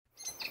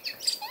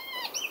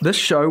This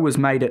show was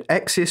made at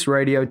Access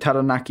Radio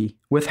Taranaki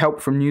with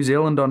help from New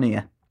Zealand On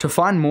Air. To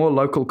find more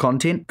local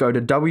content, go to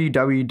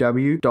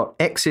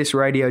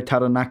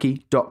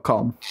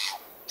www.accessradiotaranaki.com.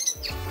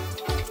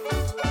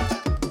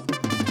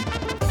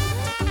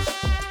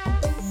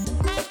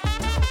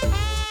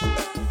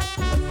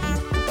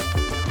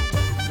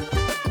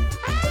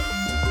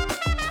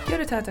 Kia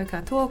ora tātou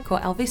katoa, ko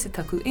Elvisa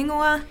taku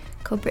ingoa.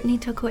 Ko Brittany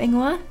taku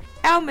ingoa.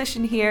 Our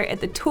mission here at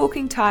the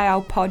Talking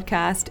Taiao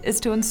podcast is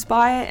to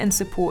inspire and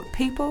support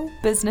people,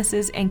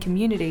 businesses and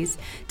communities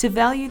to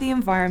value the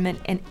environment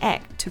and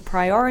act to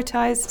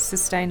prioritise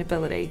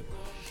sustainability.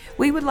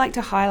 We would like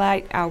to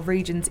highlight our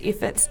region's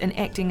efforts in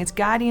acting as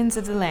guardians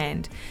of the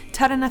land,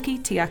 Taranaki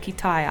Tiaki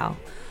Taiao,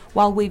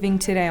 while weaving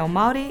te reo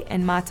Māori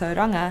and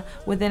mātauranga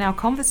within our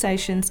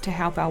conversations to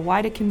help our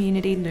wider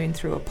community learn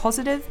through a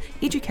positive,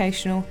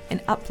 educational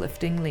and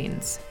uplifting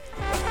lens.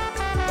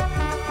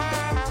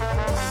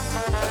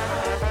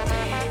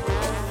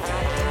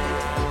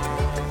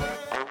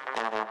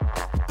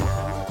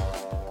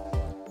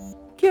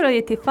 Kia ora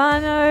e te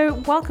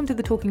whānau. Welcome to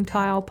the Talking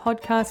Taiao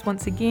podcast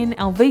once again.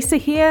 Elvisa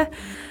here.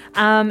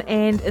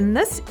 And in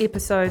this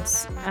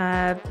episode's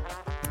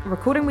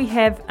recording we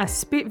have a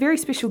very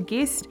special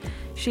guest.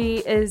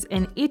 She is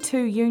an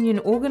E2 union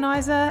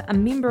organiser, a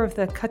member of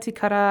the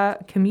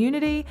Katikara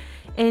community,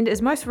 and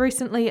is most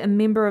recently a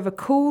member of a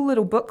cool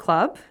little book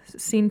club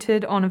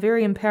centred on a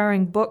very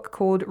empowering book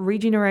called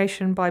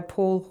Regeneration by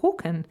Paul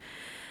Hawken.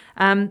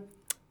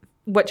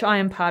 Which I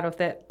am part of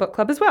that book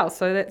club as well,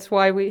 so that's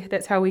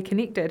how we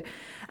connected.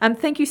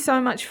 Thank you so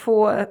much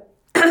for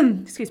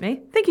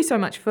Thank you so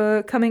much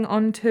for coming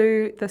on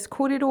to this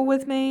kōrero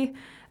with me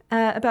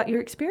about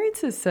your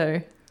experiences,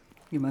 Sue.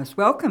 You're most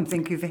welcome.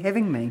 Thank you for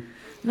having me.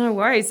 No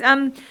worries.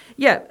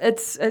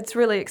 It's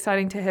really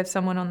exciting to have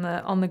someone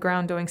on the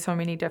ground doing so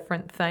many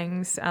different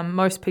things.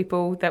 Most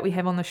people that we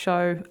have on the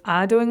show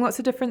are doing lots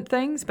of different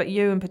things, but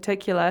you in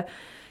particular.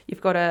 You've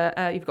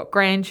got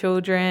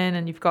grandchildren,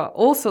 and you've got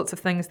all sorts of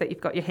things that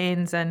you've got your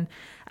hands in.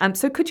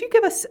 So could you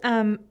give us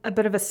a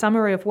bit of a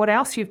summary of what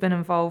else you've been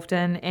involved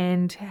in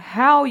and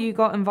how you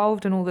got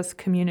involved in all this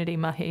community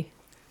mahi?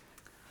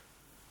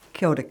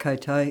 Kia ora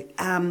koutou.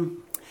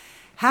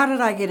 How did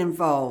I get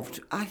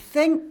involved? My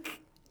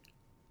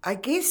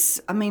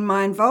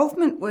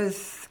involvement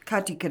with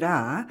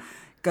Katikara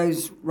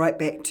goes right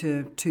back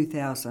to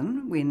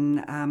 2000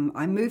 when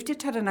I moved to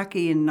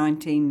Taranaki in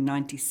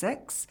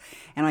 1996,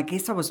 and I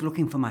guess I was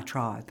looking for my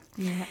tribe.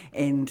 Yeah.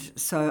 And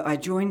so I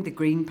joined the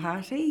Green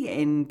Party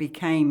and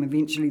became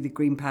eventually the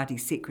Green Party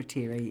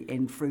secretary,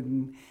 and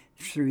through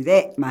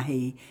that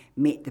mahi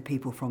met the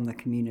people from the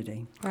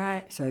community.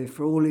 Right. So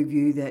for all of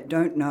you that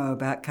don't know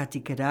about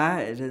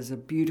Katikara, it is a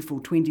beautiful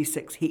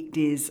 26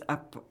 hectares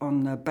up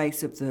on the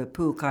base of the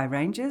Puakai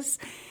Ranges,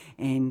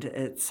 and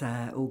it's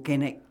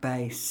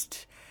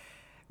organic-based,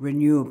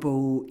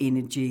 renewable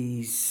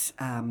energies,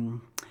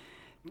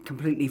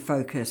 completely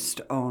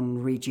focused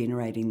on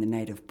regenerating the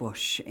native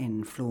bush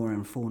and flora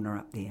and fauna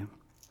up there.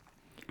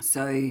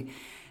 So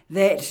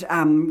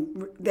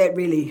that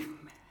really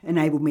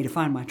enabled me to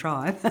find my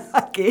tribe,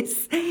 I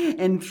guess.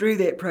 And through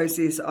that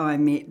process, I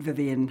met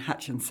Vivian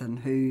Hutchinson,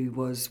 who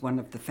was one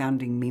of the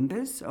founding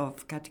members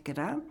of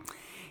Katikara.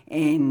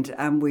 And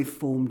we've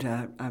formed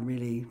a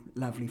really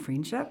lovely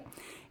friendship.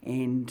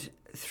 And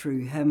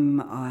through him,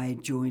 I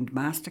joined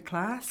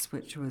Masterclass,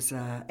 which was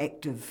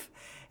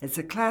it's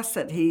a class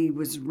that he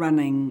was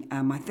running.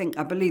 I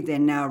believe they're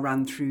now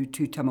run through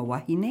Tūtama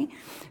Wahine,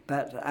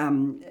 but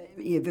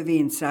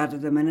Vivian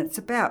started them, and it's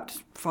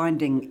about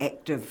finding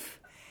active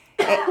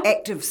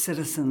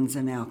citizens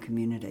in our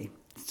community.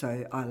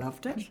 So I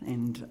loved it,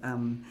 and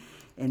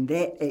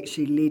that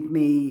actually led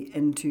me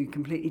into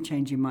completely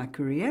changing my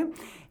career,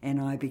 and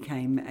I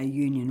became a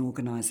union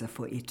organiser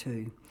for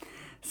E2.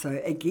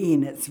 So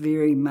again, it's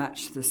very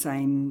much the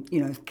same,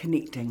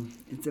 connecting.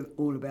 It's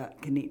all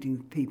about connecting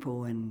with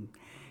people and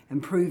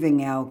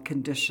improving our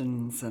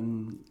conditions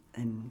and.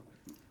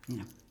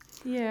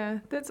 Yeah,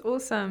 that's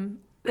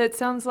awesome. That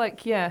sounds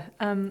like, I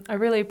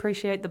really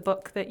appreciate the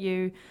book that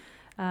you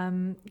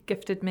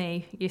gifted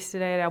me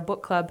yesterday at our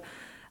book club,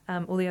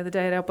 or the other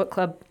day at our book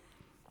club,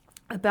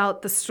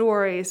 about the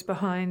stories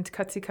behind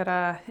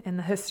Katikara and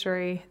the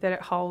history that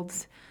it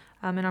holds.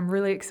 And I'm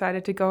really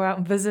excited to go out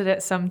and visit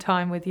it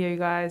sometime with you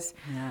guys.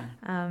 Yeah.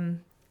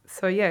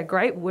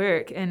 Great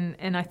work.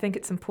 And I think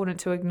it's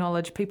important to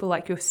acknowledge people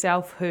like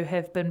yourself who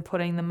have been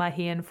putting the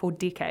mahi in for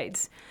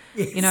decades.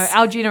 Yes.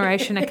 Our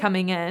generation are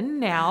coming in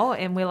now,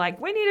 and we're like,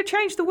 we need to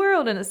change the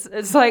world. And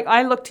it's like,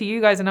 I look to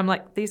you guys and I'm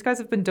like, these guys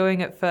have been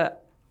doing it for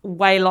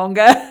way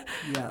longer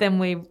than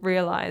we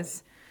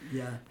realise.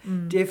 Yeah,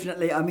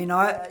 definitely.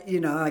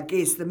 I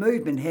guess the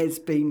movement has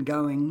been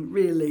going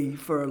really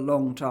for a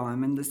long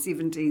time. In the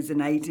 70s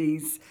and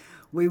 80s,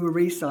 we were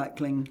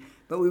recycling,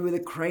 but we were the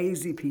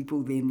crazy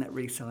people then that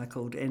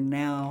recycled, and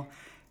now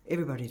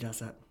everybody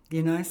does it.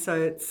 So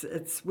it's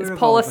evolving.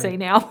 Policy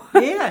now.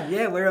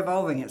 yeah, we're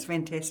evolving. It's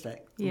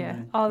fantastic.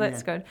 Yeah. Oh,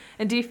 that's good.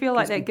 And do you feel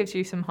like that gives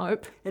you some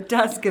hope? It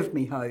does give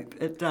me hope.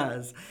 It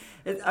does.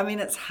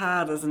 It's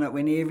hard, isn't it,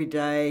 when every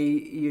day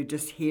you're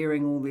just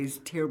hearing all these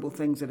terrible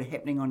things that are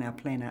happening on our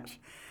planet.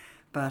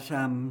 But,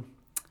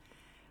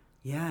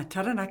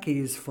 Taranaki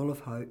is full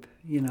of hope.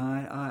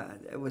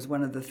 It was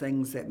one of the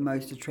things that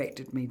most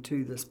attracted me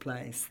to this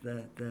place.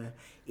 The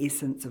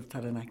essence of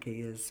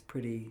Taranaki is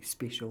pretty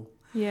special.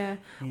 Yeah.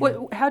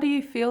 How do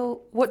you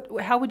feel?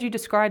 How would you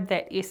describe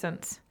that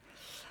essence?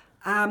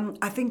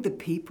 I think the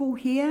people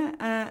here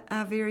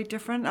are very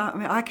different.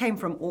 I came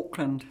from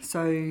Auckland,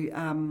 so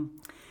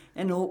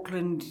in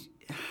Auckland,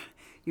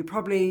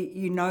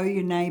 you know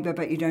your neighbour,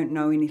 but you don't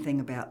know anything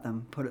about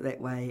them. Put it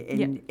that way,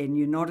 and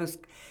you're not as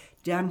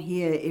down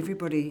here.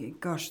 Everybody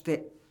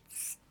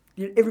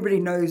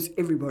knows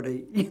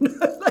everybody.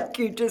 Like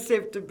you just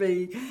have to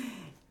be,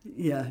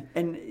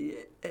 and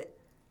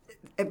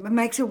it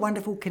makes a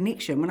wonderful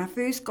connection. When I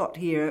first got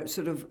here, it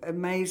sort of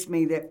amazed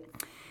me that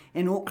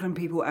in Auckland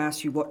people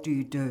ask you, what do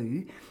you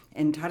do?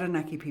 In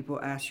Taranaki people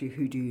ask you,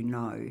 who do you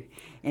know?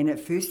 And at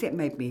first that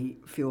made me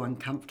feel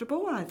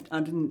uncomfortable. I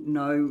didn't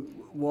know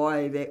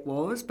why that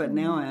was, but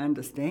now I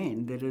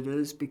understand that it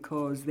is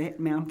because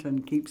that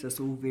mountain keeps us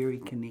all very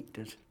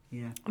connected.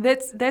 Yeah,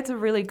 that's a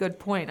really good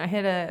point. I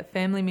had a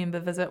family member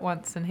visit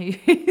once, and he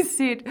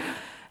said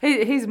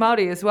he's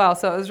Māori as well,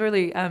 so it was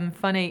really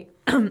funny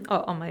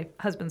on my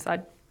husband's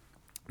side.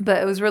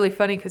 But it was really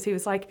funny because he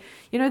was like,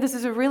 this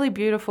is a really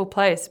beautiful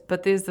place,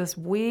 but there's this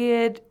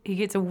he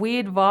gets a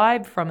weird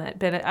vibe from it.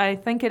 But I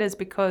think it is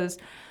because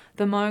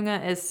the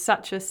Maunga is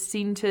such a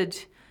centred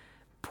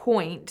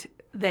point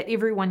that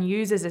everyone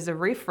uses as a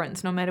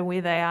reference, no matter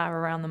where they are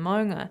around the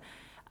Maunga.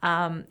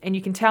 And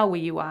you can tell where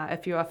you are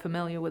if you are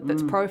familiar with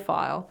its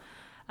profile.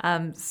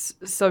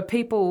 So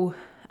people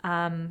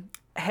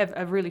have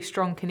a really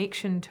strong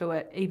connection to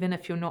it, even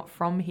if you're not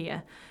from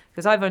here.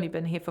 Because I've only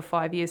been here for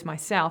 5 years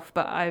myself,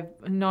 but I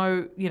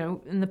know,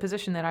 in the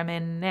position that I'm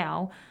in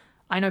now,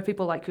 I know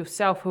people like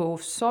yourself who are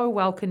so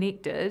well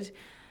connected,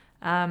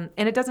 and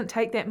it doesn't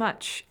take that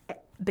much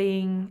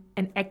being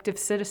an active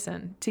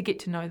citizen to get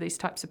to know these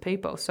types of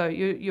people. So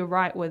you're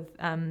right with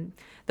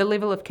the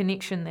level of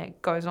connection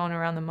that goes on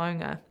around the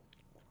Maunga.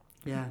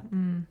 Yeah,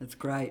 It's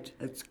great.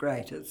 It's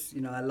great. It's,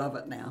 I love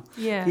it now.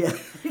 Yeah.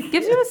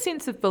 Gives you a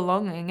sense of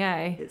belonging,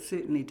 eh? It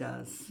certainly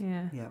does.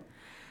 Yeah. Yeah.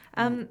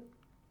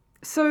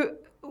 So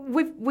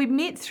we've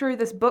met through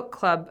this book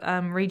club,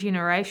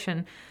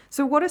 Regeneration.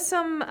 So what are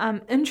some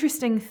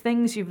interesting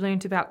things you've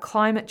learned about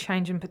climate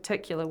change in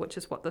particular, which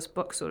is what this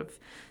book sort of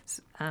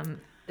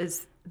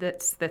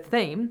that's the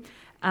theme,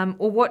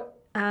 or what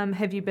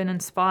have you been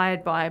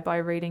inspired by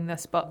reading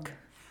this book?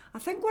 I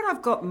think what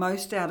I've got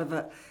most out of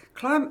it,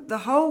 the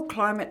whole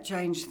climate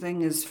change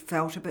thing has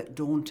felt a bit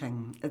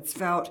daunting. It's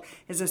felt,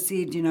 as I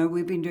said,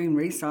 we've been doing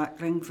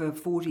recycling for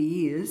 40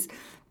 years,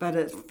 but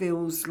it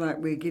feels like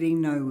we're getting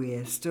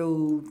nowhere.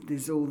 Still,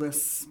 there's all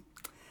this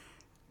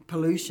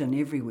pollution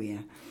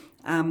everywhere.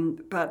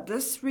 But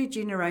this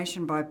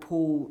Regeneration by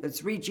Paul,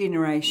 it's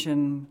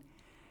Regeneration,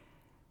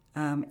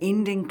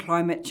 Ending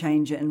Climate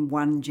Change in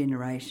One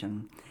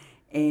Generation.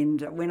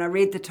 And when I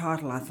read the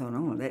title, I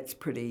thought, that's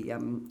pretty,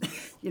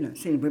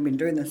 seeing we've been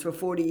doing this for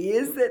 40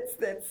 years,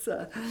 that's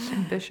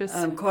ambitious.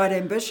 Quite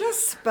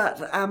ambitious. But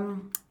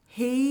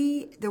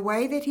the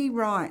way that he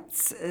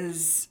writes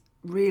is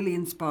really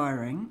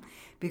inspiring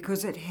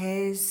because it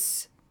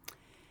has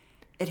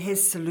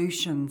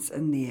solutions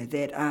in there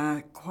that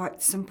are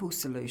quite simple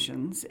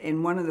solutions.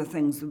 And one of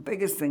the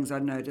biggest things I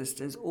noticed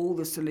is all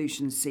the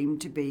solutions seem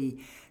to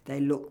be, they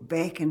look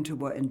back into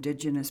what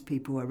Indigenous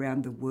people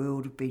around the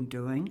world have been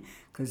doing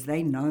because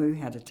they know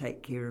how to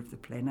take care of the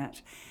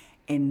planet,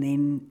 and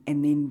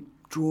then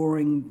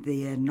drawing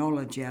their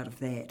knowledge out of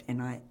that.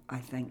 And I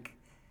think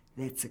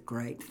that's a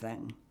great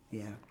thing.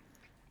 Yeah.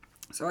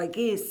 So I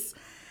guess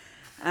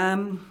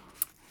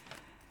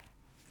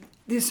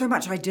there's so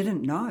much I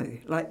didn't know.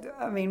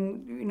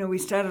 We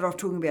started off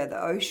talking about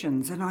the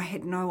oceans, and I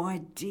had no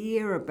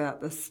idea about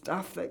the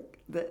stuff that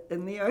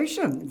in the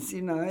oceans.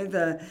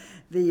 The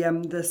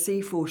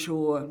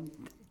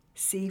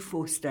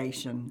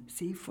seaforestation,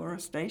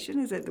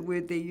 is that the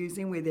word they're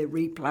using, where they're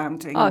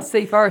replanting? Oh,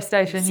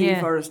 seaforestation,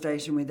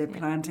 Seaforestation, where they're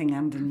planting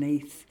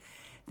underneath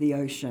the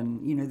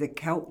ocean. The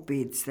kelp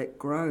beds that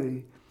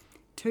grow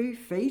 2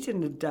 feet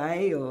in a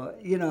day, or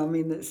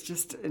it's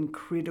just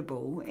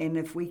incredible. And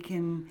if we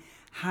can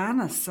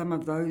harness some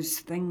of those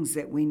things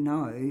that we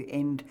know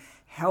and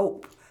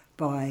help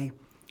by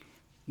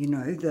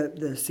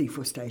the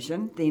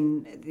seaforestation,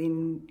 then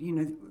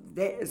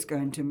that is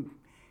going to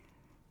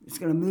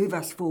move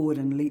us forward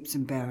in leaps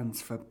and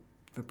bounds for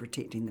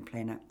protecting the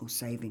planet or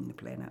saving the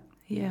planet.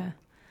 Yeah.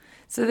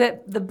 So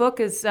that the book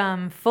is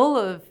full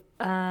of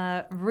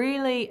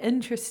really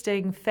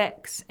interesting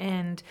facts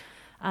and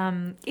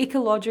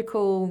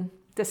ecological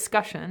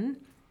discussion,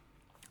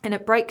 and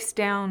it breaks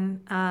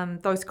down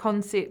those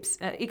concepts,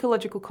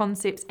 ecological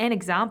concepts and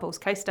examples,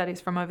 case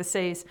studies from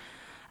overseas,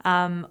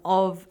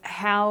 of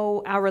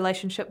how our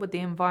relationship with the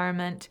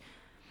environment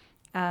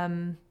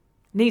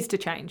needs to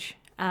change.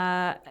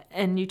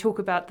 And you talk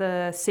about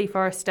the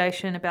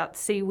seaforestation, about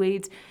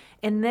seaweeds,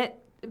 and that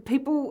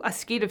people are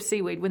scared of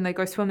seaweed when they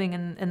go swimming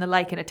in the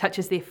lake and it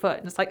touches their foot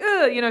and it's like,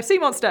 sea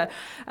monster.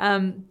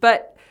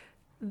 But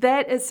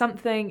that is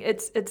something,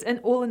 it's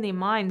all in their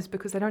minds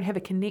because they don't have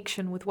a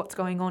connection with what's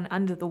going on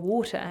under the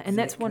water. And Exactly.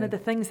 That's one of the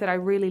things that I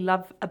really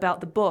love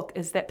about the book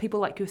is that people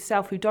like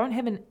yourself who don't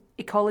have an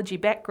ecology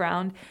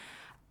background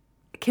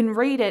can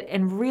read it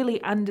and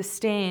really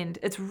understand.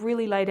 It's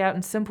really laid out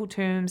in simple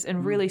terms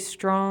and really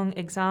strong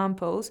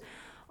examples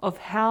of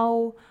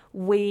how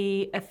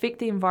we affect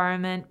the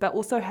environment, but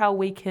also how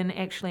we can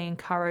actually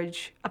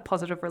encourage a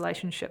positive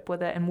relationship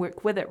with it and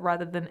work with it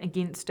rather than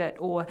against it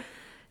or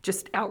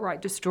just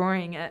outright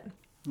destroying it.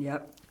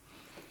 Yep.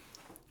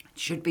 It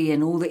should be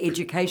in all the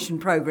education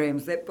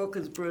programs. That book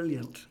is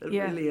brilliant. It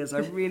really is. I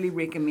really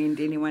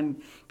recommend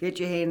anyone get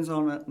your hands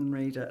on it and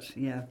read it.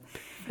 Yeah.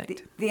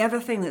 The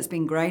other thing that's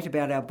been great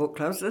about our book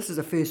clubs, this is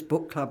the first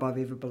book club I've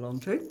ever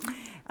belonged to.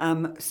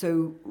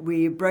 So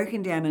we're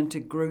broken down into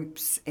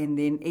groups, and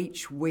then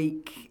each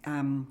week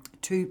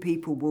 2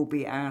 people will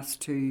be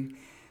asked to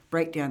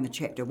break down the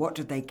chapter. What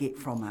did they get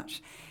from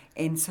it?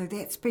 And so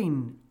it's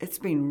been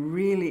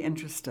really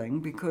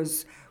interesting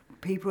because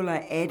people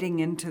are adding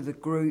into the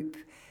group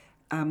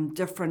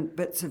different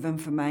bits of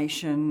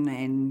information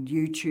and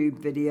YouTube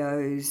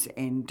videos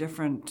and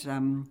different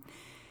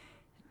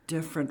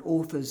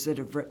authors that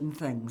have written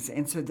things.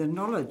 And so the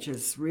knowledge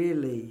is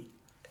really,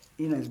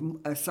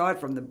 aside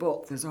from the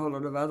book, there's a whole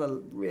lot of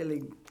other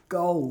really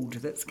gold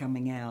that's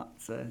coming out.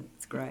 So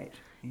it's great.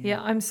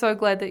 Yeah, I'm so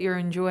glad that you're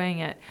enjoying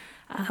it.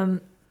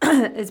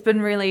 It's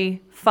been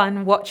really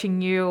fun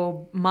watching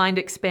your mind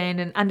expand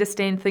and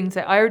understand things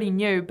that I already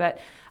knew, but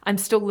I'm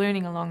still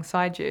learning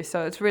alongside you.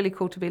 So it's really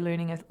cool to be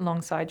learning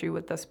alongside you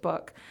with this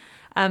book.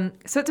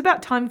 So it's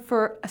about time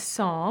for a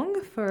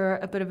song, for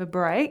a bit of a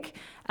break.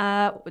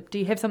 Do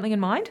you have something in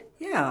mind?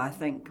 Yeah, I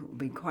think it would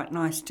be quite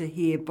nice to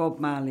hear Bob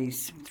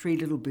Marley's 3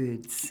 Little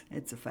Birds.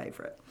 It's a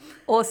favourite.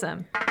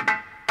 Awesome.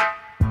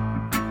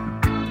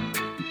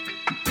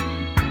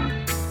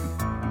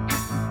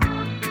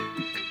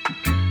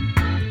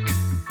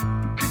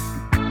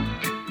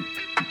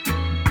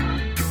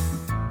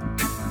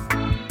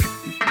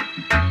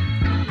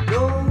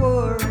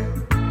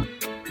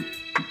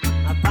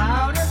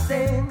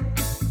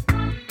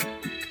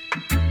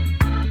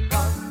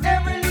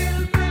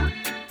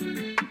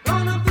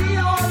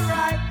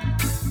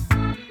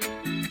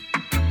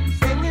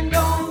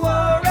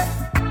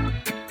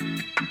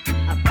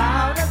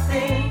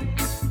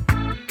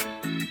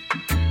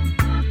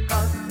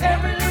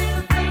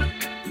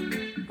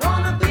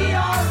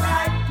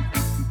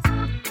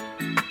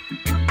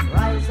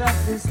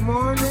 This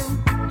morning,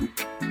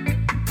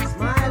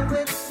 smile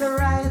with the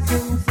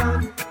rising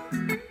sun.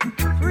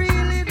 3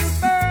 little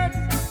birds,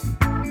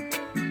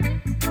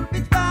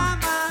 it's by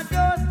my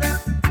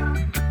doorstep,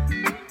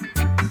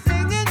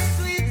 singing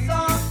sweet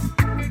songs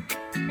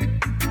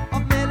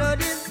of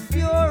melodies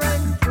pure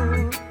and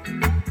true,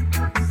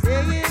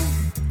 saying,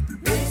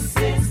 "This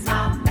is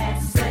my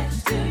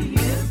message to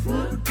you."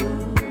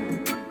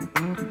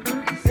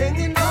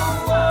 Singing,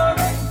 "Don't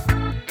worry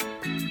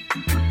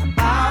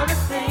about a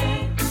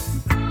thing."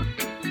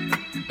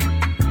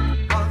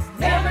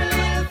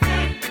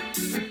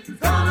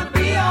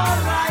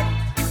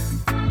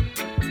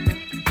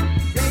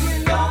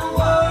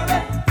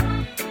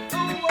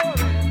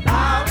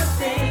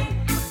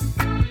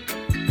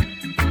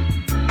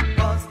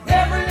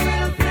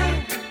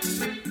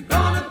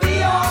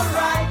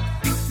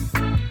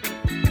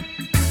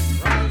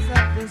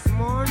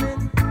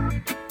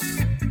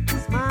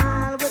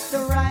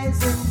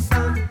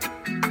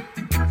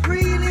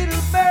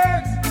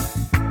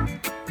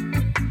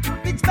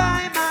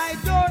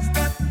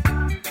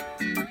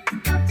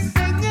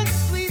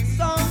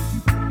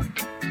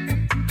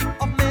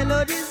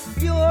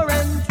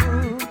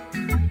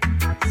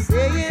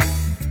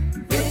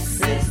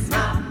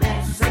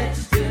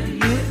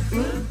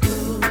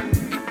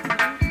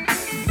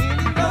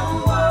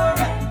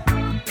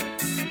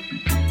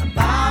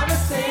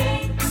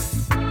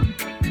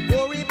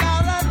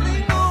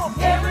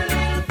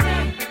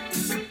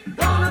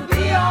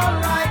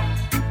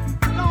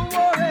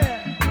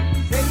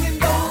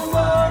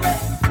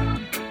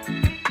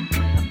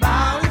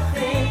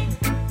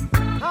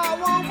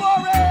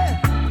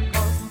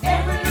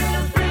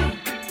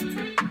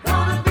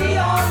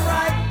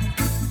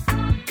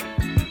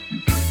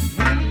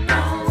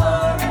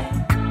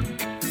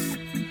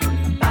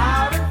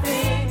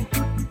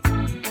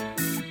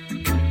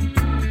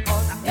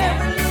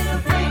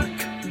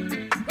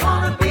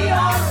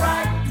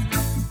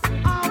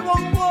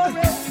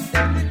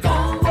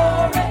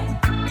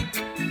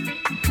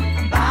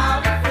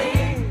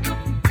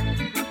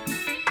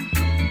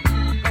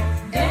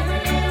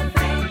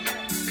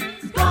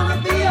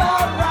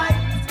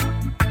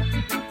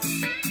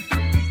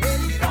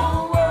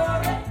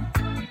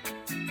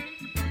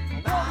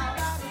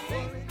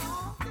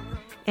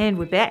 And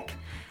we're back.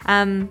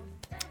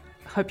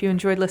 Hope you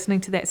enjoyed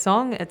listening to that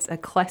song. It's a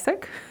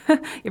classic.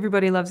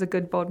 Everybody loves a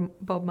good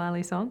Bob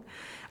Marley song.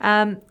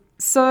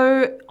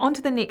 So on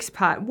to the next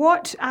part.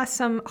 What are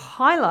some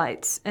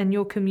highlights in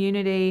your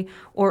community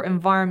or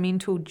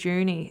environmental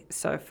journey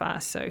so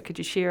far? So could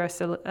you share us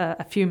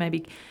a few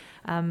maybe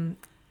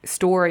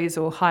stories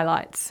or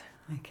highlights?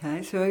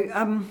 Okay,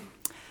 so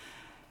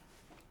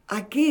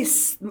I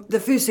guess the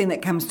first thing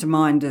that comes to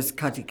mind is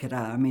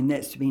Katikara. I mean,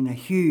 that's been a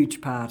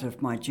huge part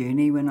of my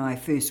journey. When I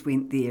first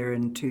went there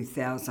in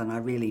 2000, I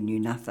really knew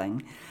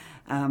nothing,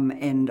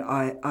 and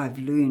I've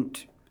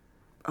learnt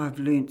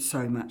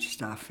so much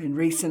stuff. And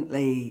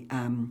recently,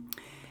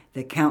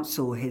 the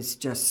council has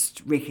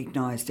just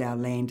recognised our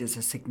land as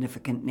a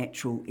significant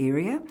natural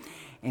area,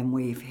 and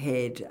we've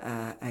had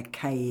a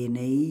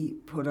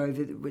KNE put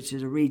over, which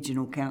is a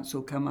regional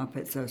council, come up.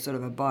 It's a sort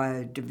of a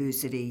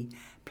biodiversity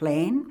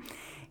plan.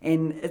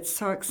 And it's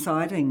so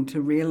exciting to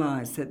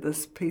realise that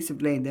this piece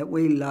of land that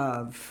we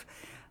love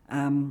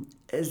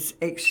has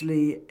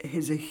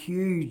a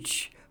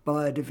huge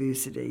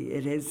biodiversity.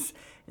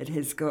 It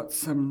has got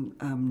some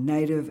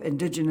native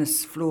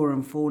indigenous flora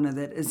and fauna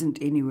that isn't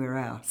anywhere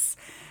else.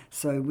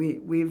 So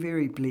we're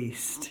very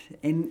blessed.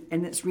 And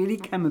it's really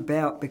come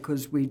about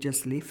because we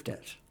just left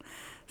it.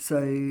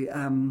 So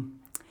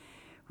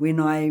when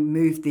I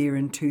moved there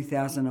in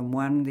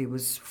 2001, there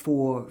was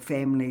 4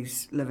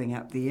 families living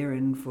up there,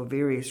 and for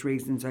various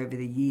reasons over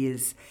the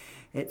years,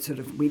 it sort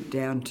of went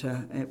down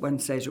to, at one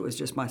stage it was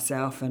just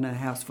myself and a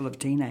house full of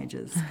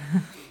teenagers.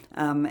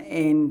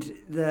 And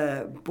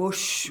the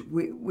bush,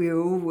 we're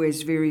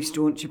always very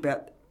staunch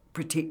about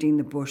protecting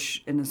the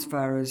bush in as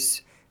far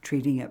as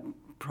treating it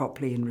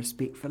properly and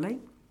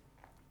respectfully.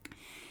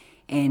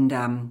 And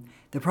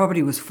the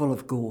property was full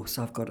of gorse,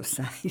 I've got to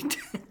say.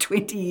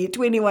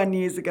 21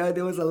 years ago,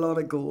 there was a lot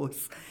of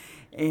gorse.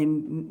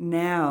 And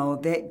now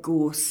that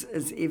gorse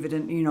is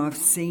evident. You know, I've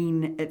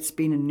seen it's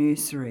been a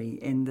nursery,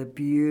 and the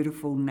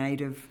beautiful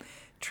native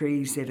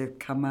trees that have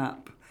come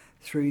up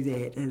through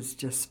that has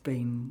just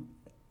been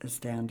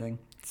astounding.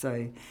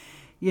 So,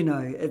 you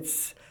know,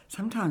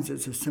 sometimes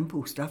it's the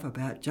simple stuff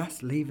about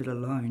just leave it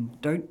alone.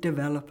 Don't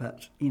develop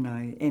it, you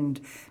know.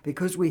 And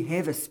because we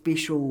have a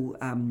special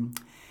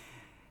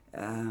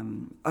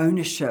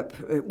ownership,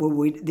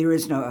 there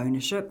is no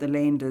ownership. The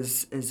land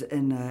is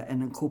in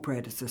an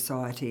incorporated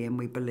society, and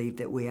we believe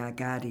that we are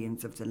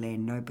guardians of the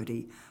land.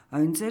 Nobody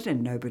owns it,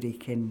 and nobody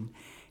can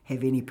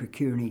have any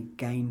pecuniary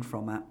gain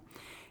from it.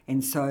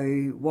 And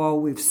so while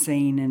we've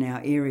seen in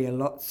our area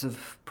lots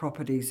of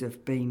properties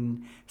have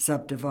been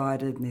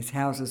subdivided and there's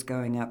houses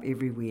going up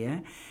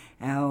everywhere,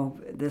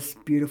 this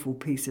beautiful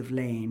piece of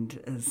land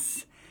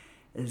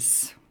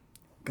is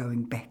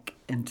going back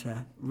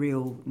into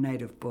real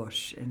native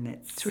bush, and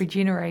it's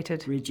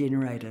regenerated,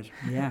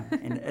 yeah.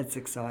 And it's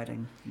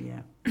exciting, yeah.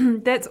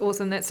 That's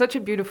awesome. That's such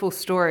a beautiful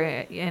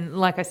story, and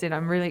like I said,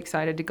 I'm really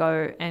excited to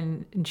go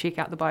and check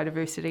out the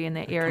biodiversity in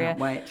that area. Can't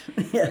wait.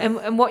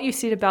 And what you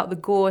said about the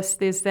gorse,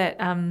 there's that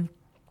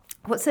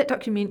what's that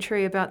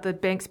documentary about the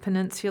Banks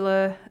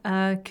Peninsula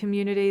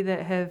community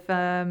that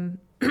have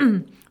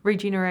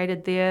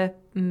regenerated their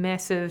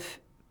massive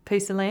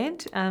piece of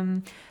land?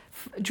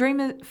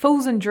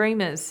 Fools and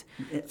Dreamers.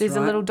 There's a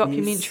little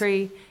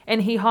documentary, yes.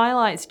 And he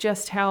highlights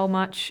just how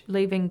much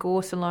leaving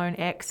gorse alone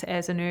acts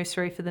as a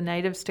nursery for the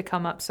natives to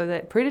come up so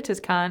that predators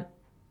can't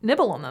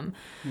nibble on them.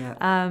 Yeah.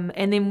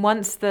 And then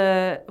once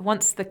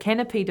the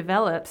canopy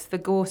develops, the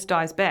gorse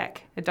dies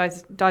back. It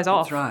dies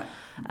off. That's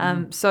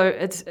right. So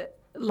it's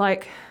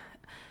like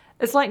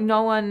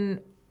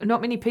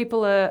not many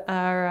people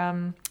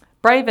are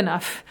brave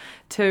enough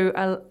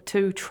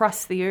to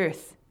trust the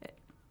earth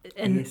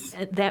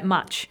that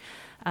much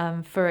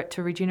for it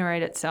to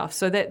regenerate itself.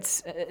 So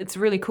it's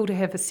really cool to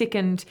have a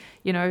second,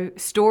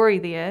 story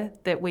there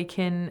that we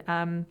can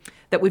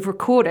that we've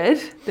recorded,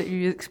 that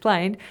you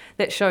explained,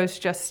 that shows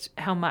just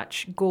how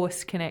much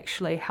gorse can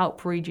actually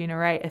help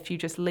regenerate if you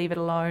just leave it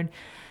alone.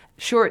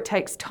 Sure, it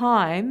takes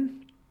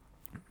time,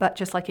 but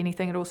just like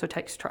anything, it also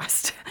takes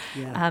trust,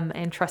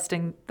 and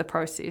trusting the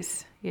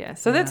process. Yeah,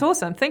 so that's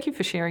awesome. Thank you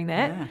for sharing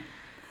that.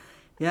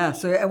 Yeah,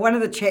 so one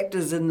of the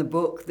chapters in the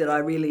book that I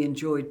really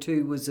enjoyed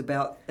too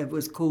it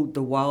was called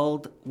The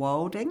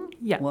Wilding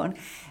one,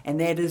 and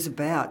that is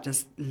about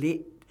just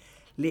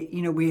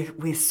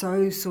we're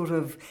so sort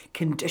of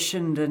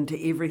conditioned into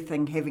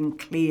everything having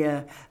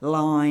clear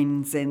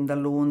lines and the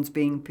lawns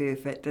being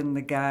perfect and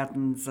the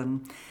gardens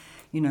and,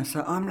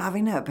 so I'm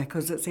loving it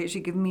because it's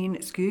actually given me an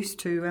excuse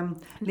to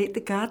let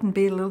the garden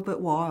be a little bit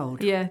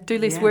wild. Yeah, do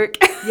less work.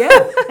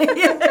 Yeah.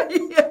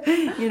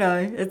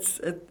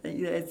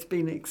 It's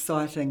been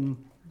exciting.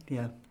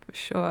 Yeah. For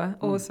sure.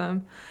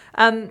 Awesome.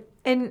 And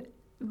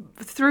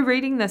through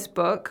reading this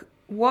book,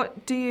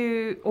 what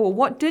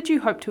did you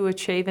hope to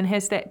achieve, and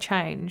has that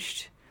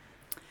changed?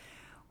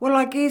 Well,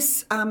 I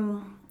guess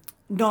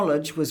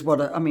knowledge was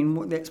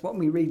that's what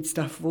we read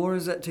stuff for,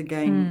 is it, to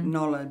gain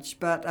knowledge?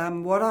 But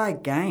what I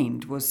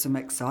gained was some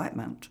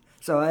excitement.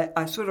 So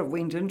I sort of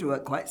went into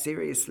it quite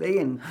seriously,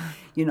 and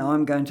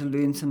I'm going to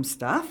learn some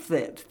stuff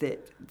that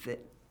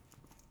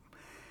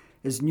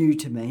is new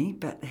to me.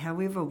 But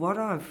however, what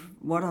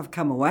I've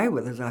come away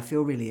with is I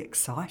feel really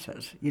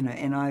excited,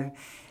 and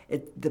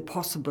the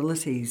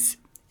possibilities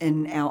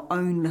in our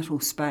own little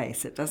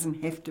space. It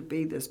doesn't have to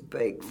be this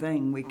big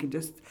thing. We can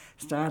just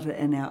start it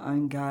in our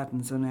own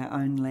gardens, on our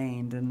own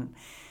land, and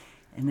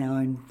in our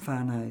own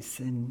whānaus,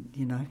 and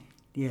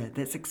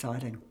that's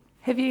exciting.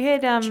 Have you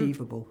had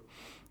Achievable.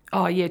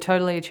 Oh yeah,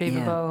 totally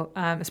achievable.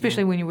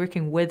 Especially when you're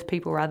working with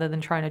people rather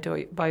than trying to do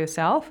it by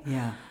yourself.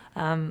 Yeah.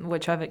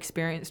 Which I've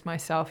experienced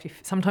myself.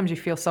 Sometimes you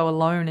feel so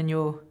alone in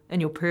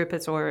your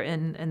purpose or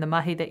in the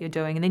mahi that you're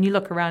doing, and then you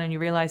look around and you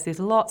realise there's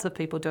lots of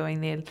people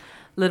doing their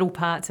little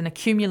parts, and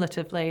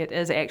accumulatively it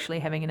is actually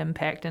having an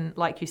impact. And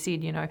like you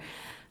said,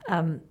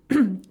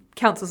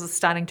 councils are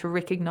starting to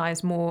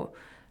recognise more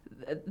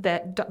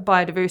that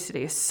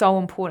biodiversity is so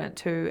important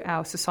to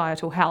our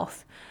societal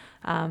health.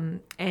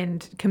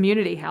 And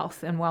community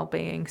health and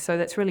well-being. So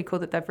that's really cool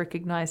that they've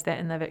recognised that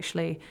and they've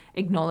actually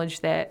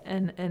acknowledged that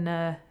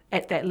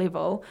at that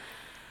level.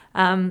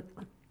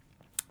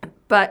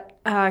 But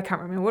I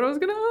can't remember what I was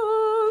going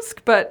to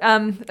ask. But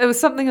it was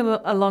something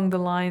along the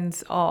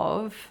lines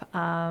of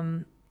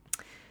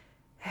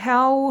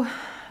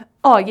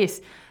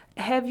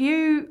have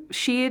you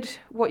shared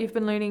what you've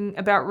been learning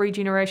about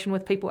regeneration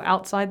with people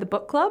outside the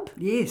book club?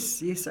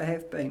 Yes, I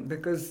have been,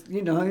 because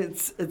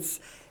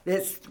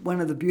that's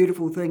one of the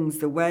beautiful things,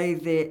 the way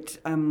that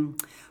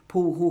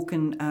Paul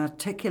Hawken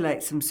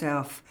articulates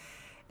himself.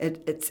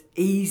 It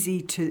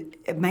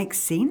makes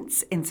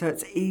sense, and so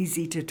it's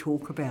easy to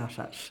talk about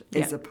it,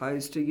 as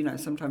opposed to,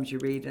 sometimes you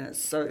read and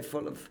it's so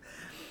full of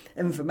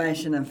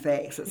information and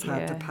facts, it's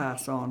hard to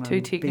pass on Too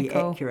and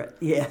technical. be accurate.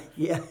 Yeah.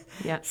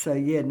 So,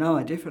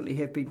 I definitely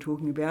have been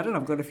talking about it.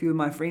 I've got a few of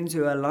my friends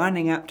who are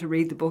lining up to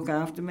read the book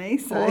after me.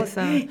 So,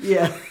 awesome.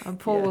 Yeah. And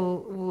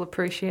Paul will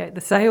appreciate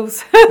the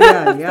sales.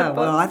 Yeah.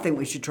 Well, I think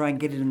we should try and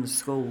get it in the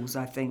schools.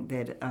 I think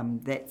that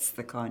that's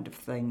the kind of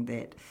thing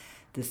that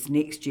this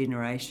next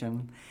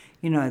generation,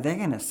 they're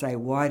going to say,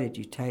 why did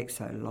you take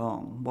so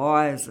long?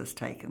 Why has this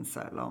taken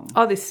so long?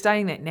 Oh, they're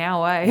saying that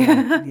now,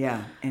 eh?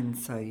 Yeah. And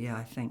so,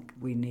 I think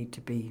we need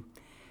to be,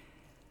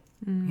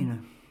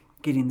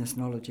 getting this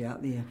knowledge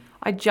out there.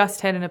 I just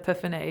had an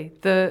epiphany.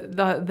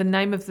 The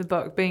name of the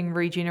book being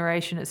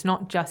Regeneration, it's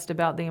not just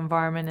about the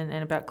environment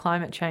and about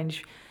climate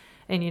change.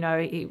 And,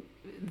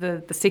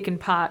 the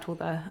second part or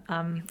the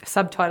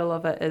subtitle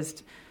of it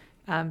is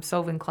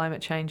solving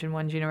climate change in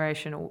one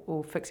generation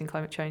or fixing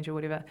climate change or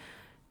whatever.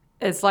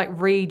 It's like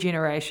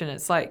regeneration.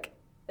 It's like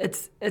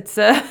it's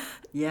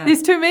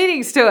there's two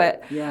meanings to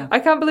it. Yeah. I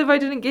can't believe I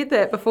didn't get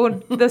that before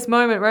this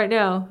moment right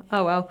now.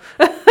 Oh well.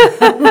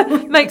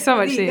 Makes so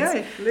much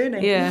sense. Go,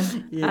 learning. Yeah.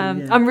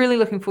 I'm really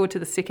looking forward to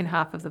the second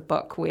half of the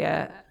book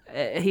where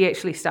he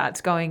actually starts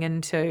going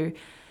into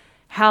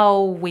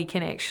how we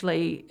can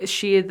actually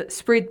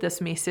spread this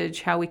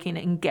message, how we can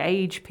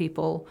engage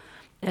people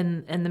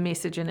in the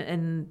message and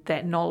in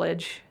that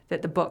knowledge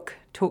that the book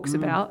talks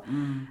about.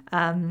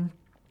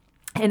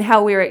 And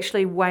how we're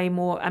actually way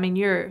more. I mean,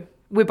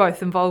 we're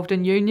both involved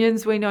in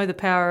unions. We know the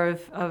power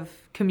of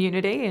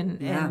community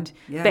and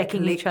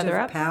backing each other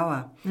up.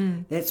 Power.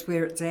 That's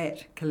where it's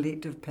at.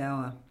 Collective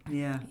power.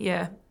 Yeah.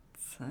 Yeah.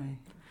 So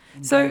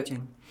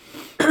engaging.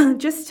 So,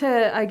 just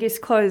to, I guess,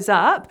 close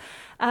up,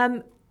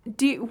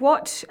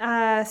 what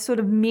sort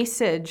of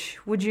message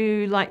would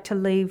you like to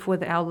leave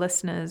with our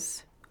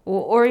listeners,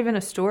 or even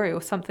a story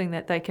or something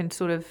that they can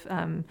sort of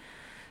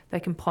they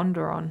can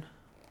ponder on?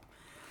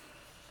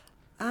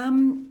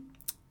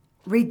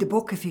 Read the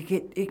book if you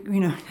get,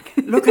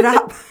 look it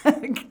up,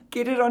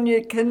 get it on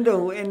your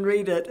Kindle and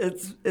read it.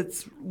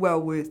 It's well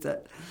worth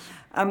it.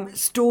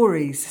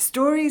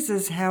 Stories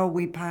is how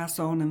we pass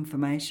on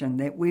information.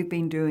 That we've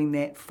been doing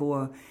that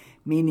for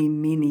many,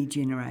 many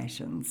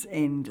generations,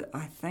 and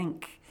I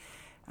think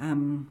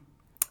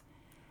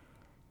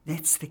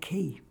that's the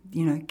key.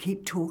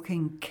 Keep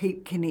talking,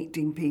 keep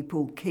connecting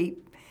people,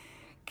 keep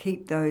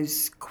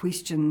those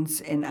questions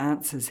and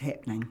answers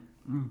happening.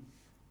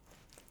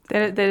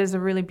 That is a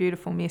really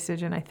beautiful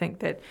message, and I think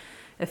that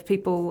if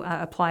people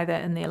apply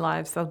that in their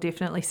lives, they'll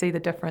definitely see the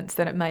difference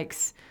that it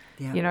makes,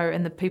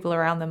 in the people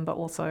around them, but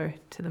also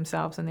to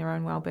themselves and their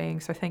own well-being.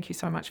 So thank you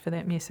so much for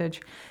that message.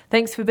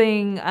 Thanks for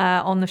being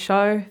on the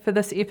show for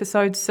this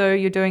episode, Sue.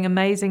 You're doing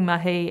amazing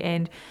mahi,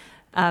 and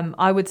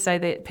I would say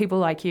that people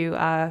like you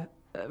are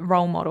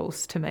role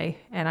models to me,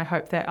 and I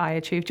hope that I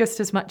achieve just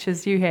as much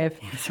as you have.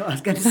 So I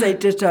was going to say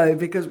ditto,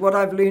 because what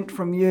I've learnt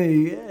from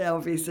you,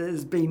 Elvisa,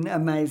 has been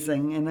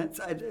amazing, and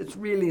it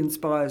really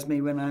inspires me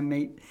when I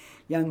meet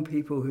young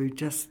people who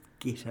just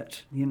get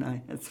it.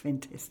 It's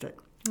fantastic.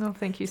 Oh,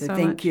 thank you so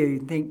much.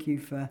 Thank you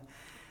for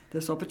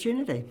this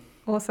opportunity.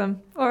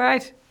 Awesome. All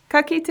right.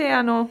 Ka kite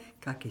anō.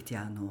 Ka kite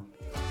anō.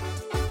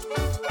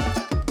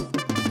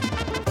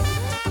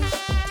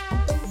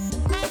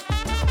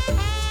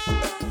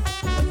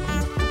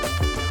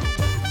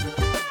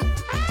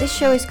 This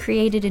show is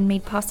created and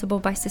made possible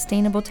by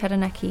Sustainable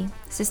Taranaki.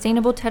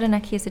 Sustainable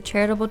Taranaki is a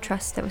charitable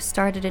trust that was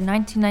started in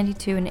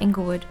 1992 in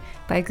Inglewood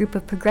by a group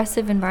of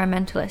progressive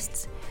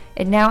environmentalists.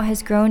 It now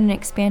has grown and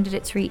expanded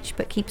its reach,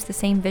 but keeps the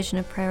same vision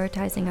of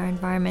prioritizing our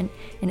environment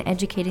and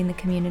educating the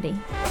community.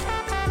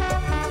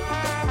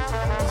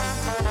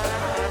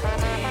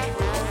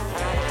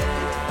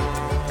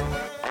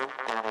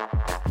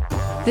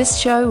 This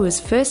show was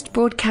first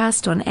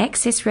broadcast on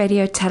Access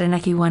Radio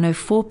Taranaki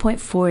 104.4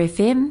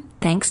 FM,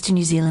 thanks to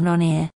New Zealand On Air.